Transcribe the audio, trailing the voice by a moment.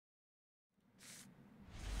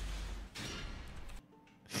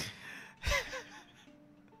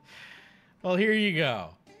Well, here you go.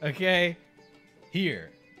 Okay? Here.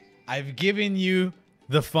 I've given you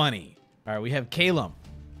the funny. All right, we have Calum,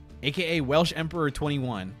 a.k.a. Welsh Emperor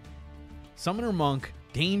 21, Summoner Monk,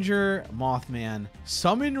 Danger Mothman,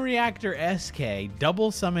 Summon Reactor SK,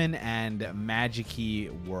 Double Summon, and Magic-Key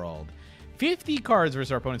World. 50 cards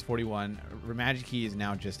versus our opponent's 41. Magic-Key is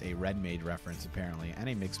now just a red mage reference, apparently, and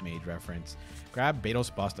a mixed mage reference. Grab Betos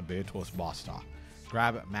Basta, Betos Basta.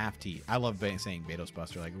 Grab Mafti. I love saying Betos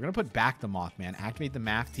Buster. Like, we're going to put back the Mothman, activate the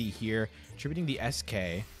Mafti here, attributing the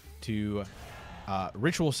SK to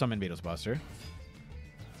Ritual Summon Betos Buster.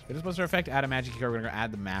 Betos Buster effect, add a Magic-Key card. We're going to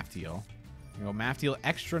add the Maftiel. We're going to go Maftiel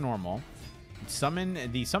extra normal. Summon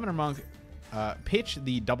the Summoner Monk. Pitch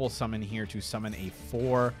the double summon here to summon a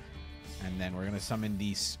 4. And then we're going to summon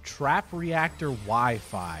the Trap Reactor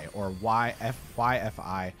Wi-Fi or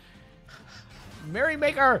YFI.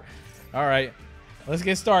 Merrymaker! All right, let's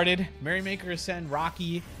get started. Merrymaker send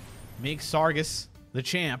Rocky, make Sargus the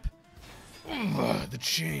champ. The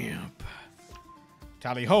champ.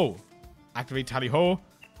 Tally ho. Activate Tally ho.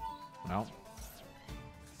 Well,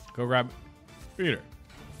 go grab Peter.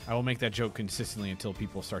 I will make that joke consistently until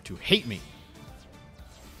people start to hate me.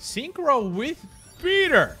 Synchro with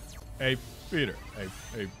Peter. Hey, Peter.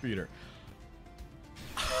 Hey, Peter.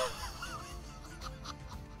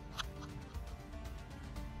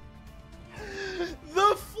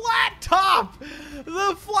 The flat top!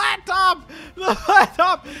 The flat top! The flat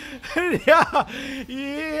top! Yeah!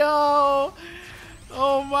 Yo!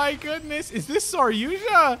 Oh my goodness. Is this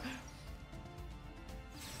Saryuja?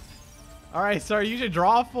 Alright, Saryuja,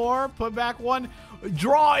 draw 4, put back 1,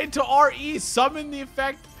 draw into RE, summon the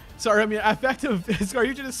effect. Effective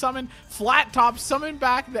Saryuja to summon flat top, summon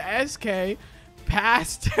back the SK,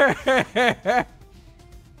 past her.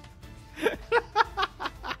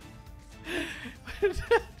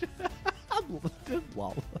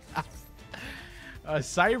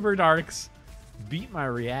 Cyberdarks beat my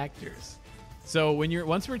reactors. So when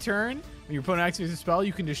once per turn, when your opponent activates a spell,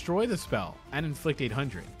 you can destroy the spell and inflict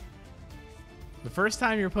 800. The first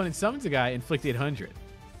time your opponent summons a guy, inflict 800.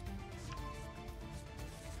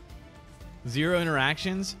 0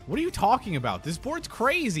 interactions? What are you talking about? This board's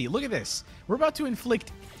crazy. Look at this. We're about to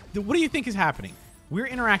inflict... What do you think is happening? We're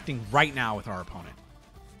interacting right now with our opponent.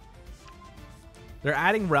 They're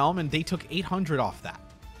adding Realm, and they took 800 off that.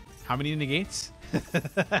 How many negates?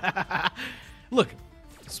 Look.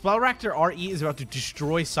 Spell Reactor RE is about to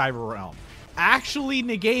destroy Cyber Realm. Actually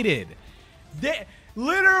negated.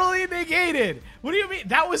 Literally negated. What do you mean?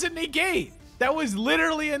 That was a negate. That was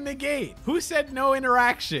literally a negate. Who said no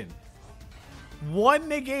interaction? 1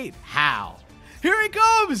 negate. How? Here it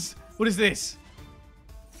comes. What is this?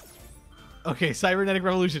 Okay, Cybernetic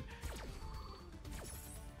Revolution.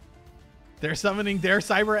 They're summoning their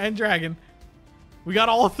Cyber End Dragon. We got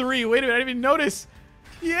all 3. Wait a minute, I didn't even notice.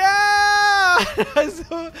 Yeah!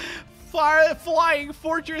 Flying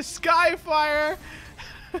Fortress Skyfire.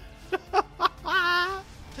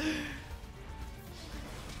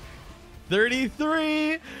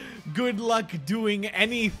 33. Good luck doing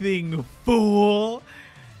anything, fool.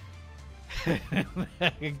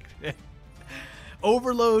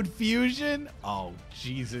 Overload Fusion. Oh,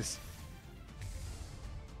 Jesus.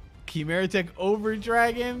 Chimeratech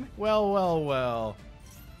Overdragon. Well.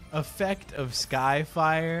 Effect of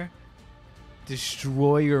Skyfire.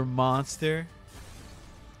 Destroy your monster.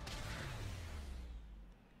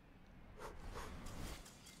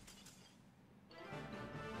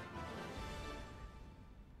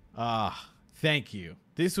 Thank you.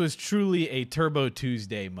 This was truly a Turbo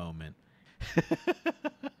Tuesday moment.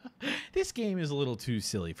 This game is a little too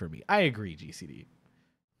silly for me. I agree, GCD.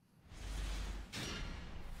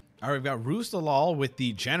 All right, we've got Roostalal with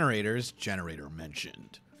the generators. Generator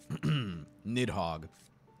mentioned. Nidhogg.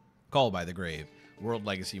 Called by the Grave. World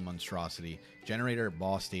Legacy Monstrosity. Generator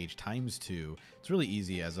boss stage ×2. It's really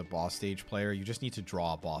easy as a boss stage player. You just need to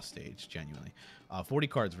draw a boss stage, genuinely. 40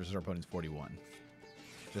 cards versus our opponent's 41.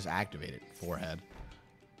 Just activate it. Forehead.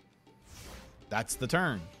 That's the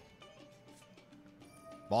turn.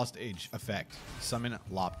 Boss stage effect. Summon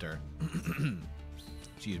Lopter.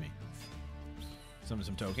 Excuse me. Summon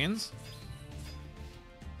some tokens.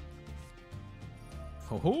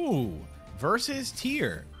 Ho-ho! Versus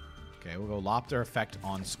tier. Okay, we'll go Lopter effect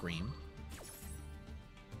on Scream.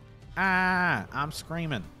 Ah, I'm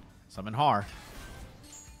screaming. Summon Har.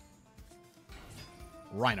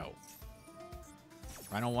 Rhino.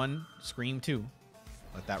 Rhino 1, Scream 2.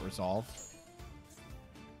 Let that resolve.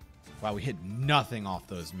 Wow, we hit nothing off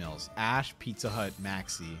those mills. Ash, Pizza Hut,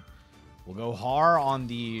 Maxi. We'll go Har on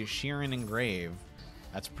the Sheeran and Grave.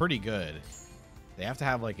 That's pretty good. They have to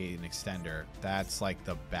have like an extender. That's like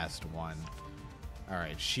the best one. All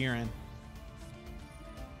right, Sheeran.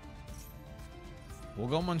 We'll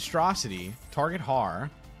go Monstrosity. Target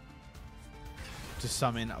Har. To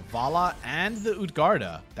summon Vala and the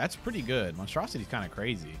Utgarda. That's pretty good. Monstrosity's kind of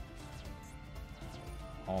crazy.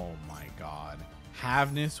 Oh my god.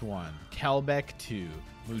 Havness 1. Kelbeck 2.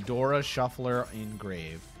 Mudora Shuffler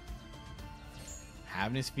Engrave.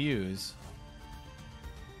 Havness Fuse.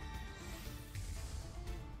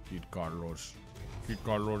 Kid Carlos. Kid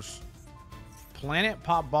Carlos. Planet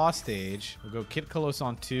Pop Boss Stage. We'll go Kit Kalos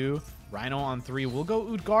on 2. Rhino on 3. We'll go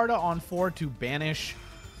Utgarda on 4 to banish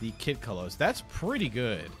the Kit Kalos. That's pretty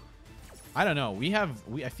good. I don't know.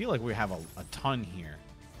 I feel like we have a ton here.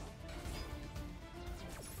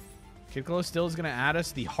 Kit Kalos still is going to add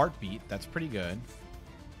us the Heartbeat. That's pretty good.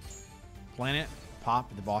 Planet Pop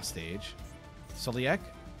at the boss stage. Soliek.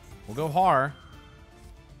 We'll go Har.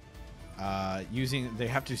 They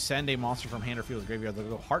have to send a monster from hand or field to graveyard. They'll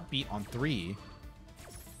go Heartbeat on 3.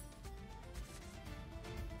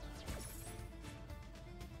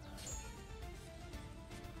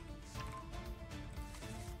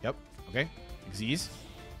 Yep. Okay. Xyz.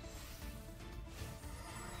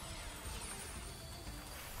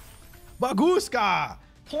 Baguska!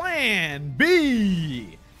 Plan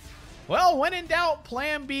B! Well, when in doubt,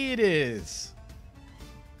 Plan B it is.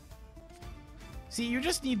 See, you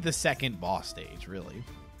just need the second boss stage, really.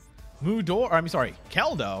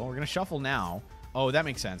 Keldo. We're going to shuffle now. Oh, that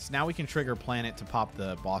makes sense. Now we can trigger Planet to pop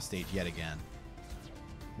the boss stage yet again.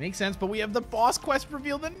 Makes sense, but we have the boss quest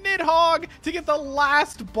reveal, the Nidhogg, to get the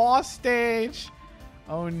last boss stage.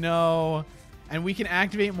 Oh, no. And we can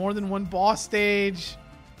activate more than one boss stage.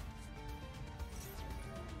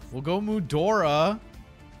 We'll go Mudora.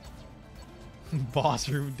 Boss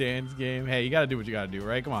room dance game. Hey, you got to do what you got to do,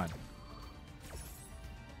 right? Come on.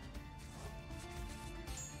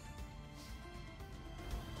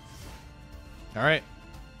 All right.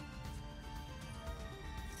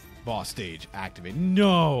 Boss stage activate.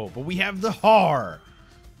 No, but we have the Har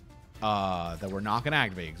that we're not going to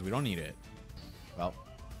activate because we don't need it. Well,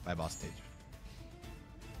 bye boss stage.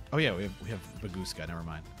 Oh, yeah, we have Baguska. Never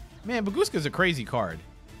mind. Man, Baguska's a crazy card.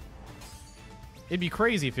 It'd be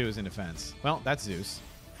crazy if it was in defense. Well, that's Zeus.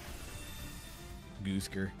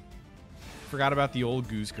 Goosker. Forgot about the old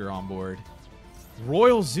Goosker on board.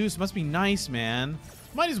 Royal Zeus must be nice, man.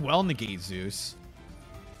 Might as well negate Zeus.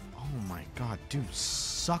 Oh my god, dude.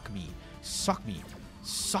 Suck me. Suck me.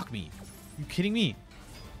 Suck me. You kidding me?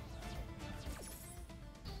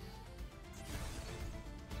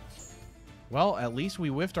 Well, at least we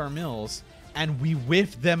whiffed our mills. And we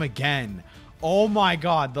whiffed them again. Oh my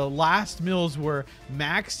god, the last mills were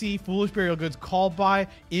Maxi, Foolish Burial Goods, Called By,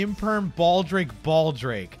 Imperm,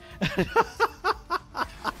 Baldrake.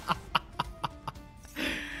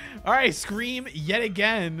 Alright, Scream yet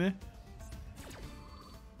again.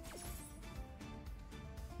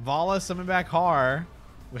 Vala, summon back Har.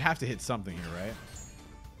 Would have to hit something here, right?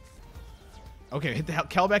 Okay, hit the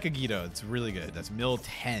Kelbeck Agito. It's really good. That's mill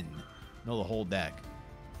 10. Mill the whole deck.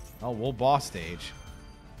 Oh, we'll boss stage.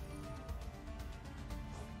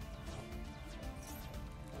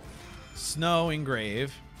 Snow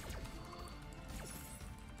Engrave.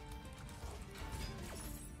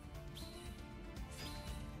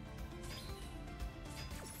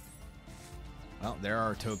 Well, there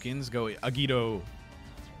are tokens. Go Agito.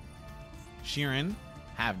 Sheeran.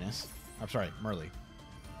 Havness. I'm sorry, Merly.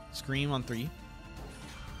 Scream on 3.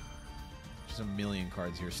 Just a million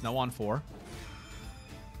cards here. Snow on 4.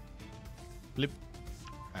 Blip.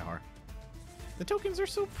 Har. The tokens are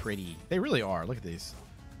so pretty. They really are. Look at these.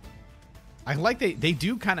 I like they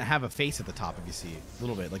do kind of have a face at the top, if you see. A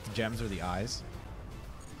little bit. Like the gems or the eyes.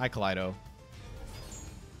 Hi, Kaleido.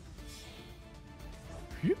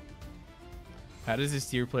 Phew. How does this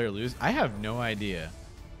tier player lose? I have no idea.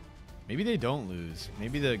 Maybe they don't lose.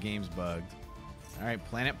 Maybe the game's bugged. All right,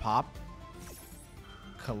 Planet Pop.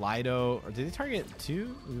 Kaleido. Or did they target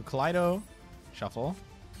 2? Kaleido. Shuffle.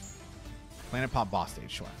 Planet Pop boss stage.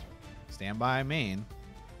 Sure. Standby main.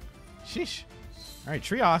 Sheesh. All right,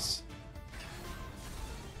 Trios.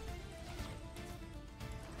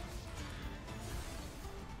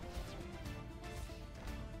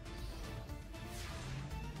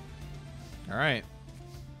 All right.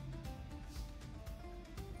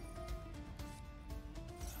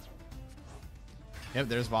 Yep,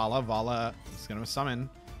 there's Vala. Vala is going to summon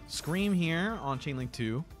Scream here on Chainlink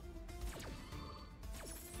 2.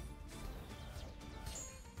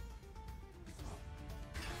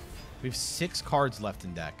 We have 6 cards left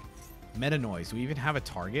in deck. Meta Noise. Do we even have a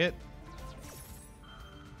target?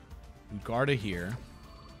 Ugarda here.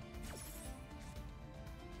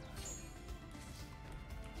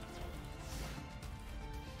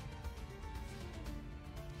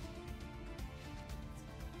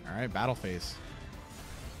 right, battle phase.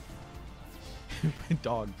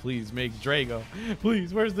 Dog, please make Drago.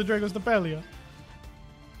 Please, where's the Drago Stapelia?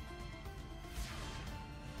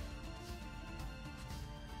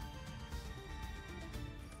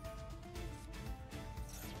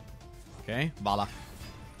 Okay, Vala.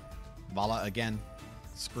 Vala again.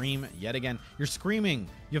 Scream yet again. You're screaming.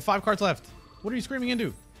 You have 5 cards left. What are you screaming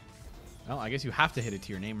into? Well, I guess you have to hit it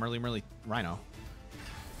to your name. Merly, Rhino.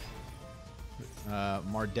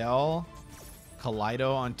 Mardell.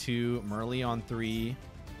 Kaleido on 2. Merly on 3.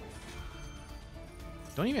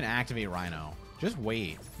 Don't even activate Rhino. Just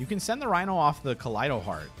wait. You can send the Rhino off the Kaleido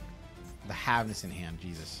heart. The Haveness in hand.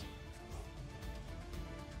 Jesus.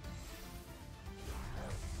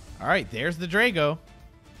 All right, there's the Drago.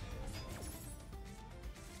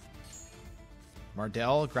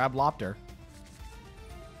 Mardell, grab Lopter.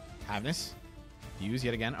 Haveness. Use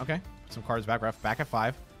yet again. Okay. Some cards back, ref. Back at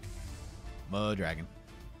 5. Mud Dragon.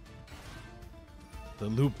 The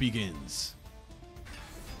loop begins.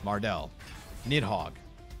 Mardell. Nidhogg.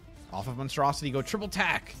 Off of Monstrosity, go triple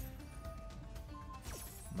tack.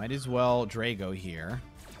 Might as well Drago here.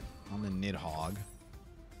 On the Nidhogg.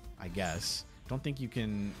 I guess. Don't think you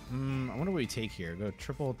can... I wonder what we take here. Go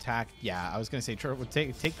triple attack. Yeah, I was going to say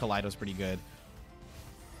take Kaleido's pretty good.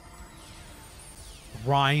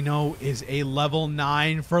 Rhino is a level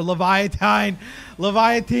 9 for Leviathan.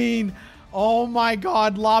 Leviathan. Oh my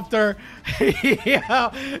god, Lopter.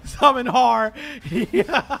 Yeah. Summon Har.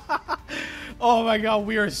 Yeah. Oh my god,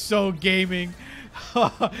 we are so gaming.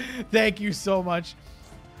 Thank you so much.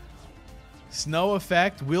 Snow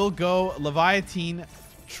effect will go Leviathan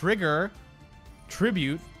trigger.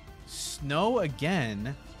 Tribute. Snow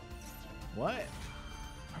again. What?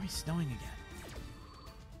 Are we snowing again?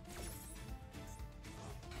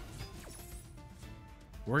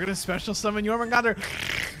 We're going to special summon Jormungandr.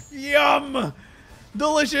 Yum!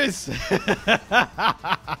 Delicious!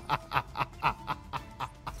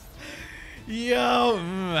 Yo,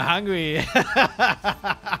 hungry.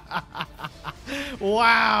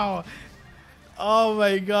 Wow. Oh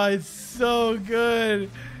my god, it's so good.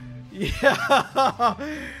 Yeah.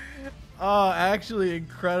 Oh, actually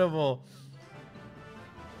incredible.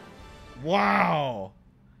 Wow.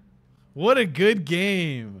 What a good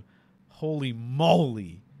game. Holy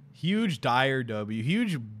moly. Huge Dire W.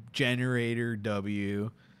 Huge Generator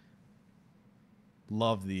W.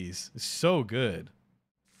 Love these. It's so good.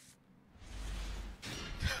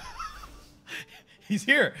 He's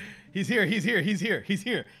here. He's here. He's here. He's here. He's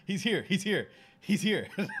here. He's here. He's here. He's here.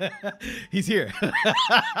 He's here.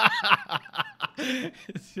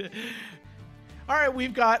 All right,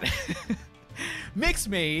 we've got Mixed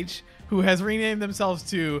Mage, who has renamed themselves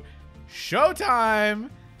to Showtime.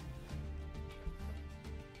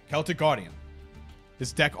 Celtic Guardian.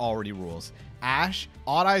 This deck already rules. Ash,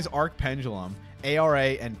 Odd Eyes Arc Pendulum, ARA,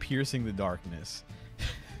 and Piercing the Darkness.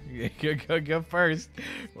 Go first.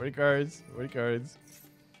 40 cards. 40 cards.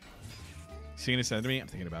 Is he going to send it to me? I'm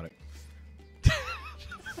thinking about it.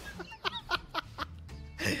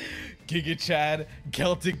 Giga Chad,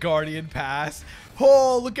 Celtic Guardian pass.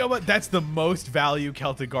 Oh, look at what... That's the most value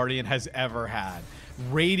Celtic Guardian has ever had.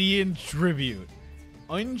 Radiant Tribute.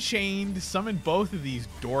 Unchained. Summon both of these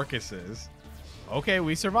Dorcases. Okay,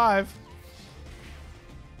 we survive.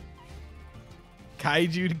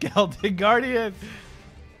 Kaiju Celtic Guardian.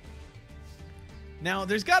 Now,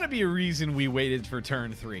 there's got to be a reason we waited for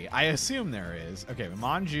turn 3. I assume there is. Okay,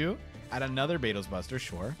 Manju. Add another Betos Buster.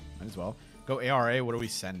 Sure. Might as well. Go ARA. What are we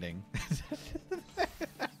sending?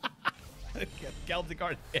 Celtic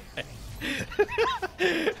Guardian.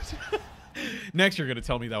 Next, you're going to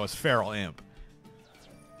tell me that was Feral Imp.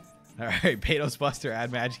 All right, Betos Buster,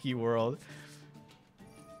 add Magic World.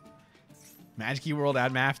 Magic World,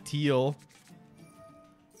 add Maf Teal.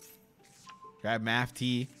 Grab Maf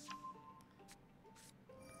T.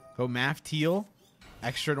 Go Maf Teal.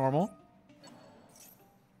 Extra normal.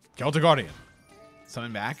 Celtic Guardian.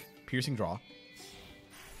 Summon back. Piercing draw.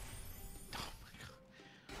 Oh my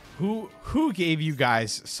god. Who gave you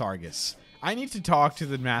guys Sargus? I need to talk to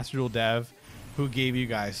the Master Duel dev who gave you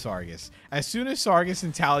guys Sargus. As soon as Sargus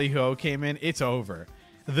and Tally-Ho came in, it's over.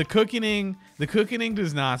 The cooking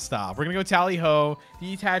does not stop. We're going to go Tally-Ho,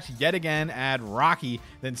 detach yet again, add Rocky,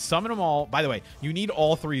 then summon them all. By the way, you need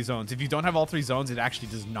all 3 zones. If you don't have all 3 zones, it actually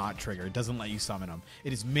does not trigger. It doesn't let you summon them.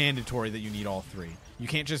 It is mandatory that you need all 3. You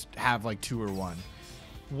can't just have like 2 or 1.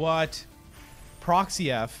 What? Proxy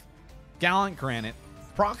F, Gallant Granite.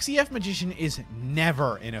 Proxy F Magician is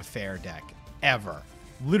never in a fair deck. Ever.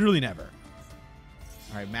 Literally never.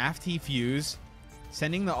 All right, Maf T Fuse.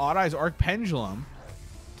 Sending the Odd Eyes Arc Pendulum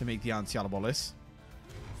to make the Ansialabolis.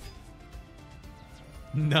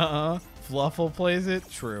 Nuh-uh. Fluffle plays it.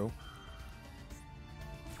 True.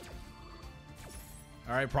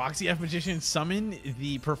 All right, Proxy F Magician summon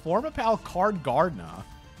the Performapal card Gardna.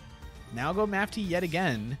 Now go Mafty yet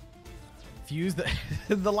again. Fuse the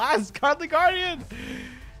the last card, the Guardian,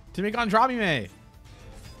 to make Andromime. Let's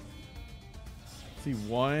see,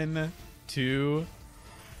 1, 2,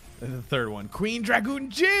 and the third one. Queen Dragoon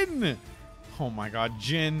Jin. Oh my God,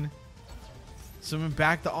 Jin. Summon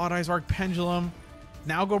back the Odd Eyes Arc Pendulum.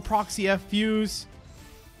 Now go Proxy F Fuse.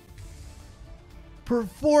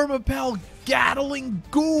 Performapal Gatling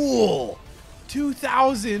Ghoul.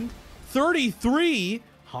 2033.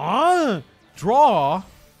 Huh? Draw.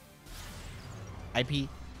 IP.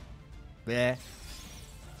 Bleh.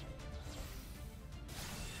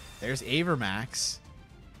 There's Avermax.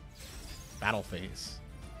 Battle phase.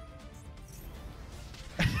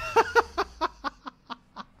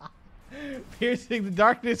 Piercing the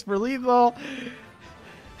darkness for lethal.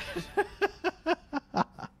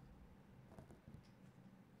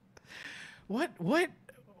 What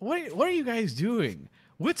are you guys doing?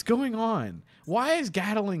 What's going on? Why is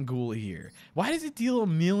Gatling Ghoul here? Why does it deal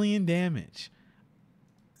 1,000,000 damage?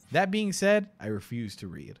 That being said, I refuse to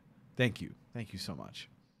read. Thank you. Thank you so much.